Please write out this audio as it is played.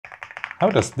How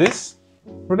does this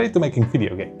relate to making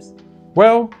video games?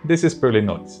 Well, this is Perlin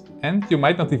Noise, and you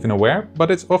might not even aware, but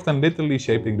it's often literally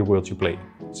shaping the world you play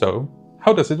in. So,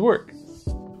 how does it work?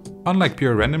 Unlike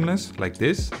pure randomness, like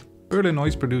this, Perlin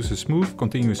Noise produces smooth,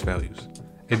 continuous values.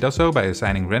 It does so by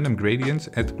assigning random gradients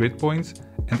at grid points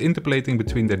and interpolating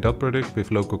between their dot product with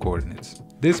local coordinates.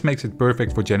 This makes it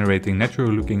perfect for generating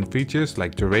natural looking features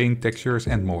like terrain, textures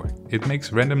and more. It makes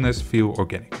randomness feel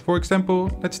organic. For example,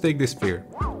 let's take this sphere.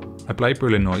 Apply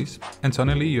Perlin Noise and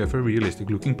suddenly you have a realistic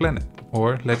looking planet.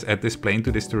 Or let's add this plane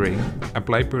to this terrain,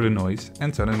 apply Perlin Noise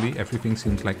and suddenly everything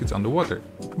seems like it's underwater.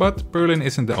 But Perlin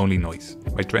isn't the only noise.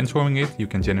 By transforming it you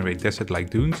can generate desert-like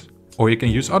dunes, or you can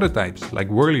use other types like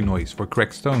Worley noise for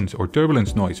cracked stones or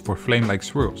turbulence noise for flame-like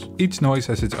swirls. Each noise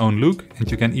has its own look and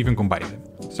you can even combine them.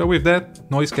 So with that,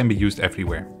 noise can be used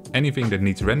everywhere. Anything that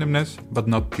needs randomness, but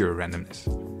not pure randomness.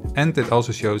 And it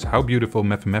also shows how beautiful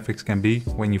mathematics can be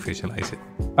when you visualize it.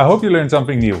 I hope you learned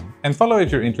something new and follow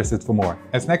if you're interested for more,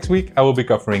 as next week I will be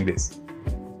covering this.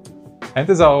 And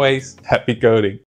as always, happy coding!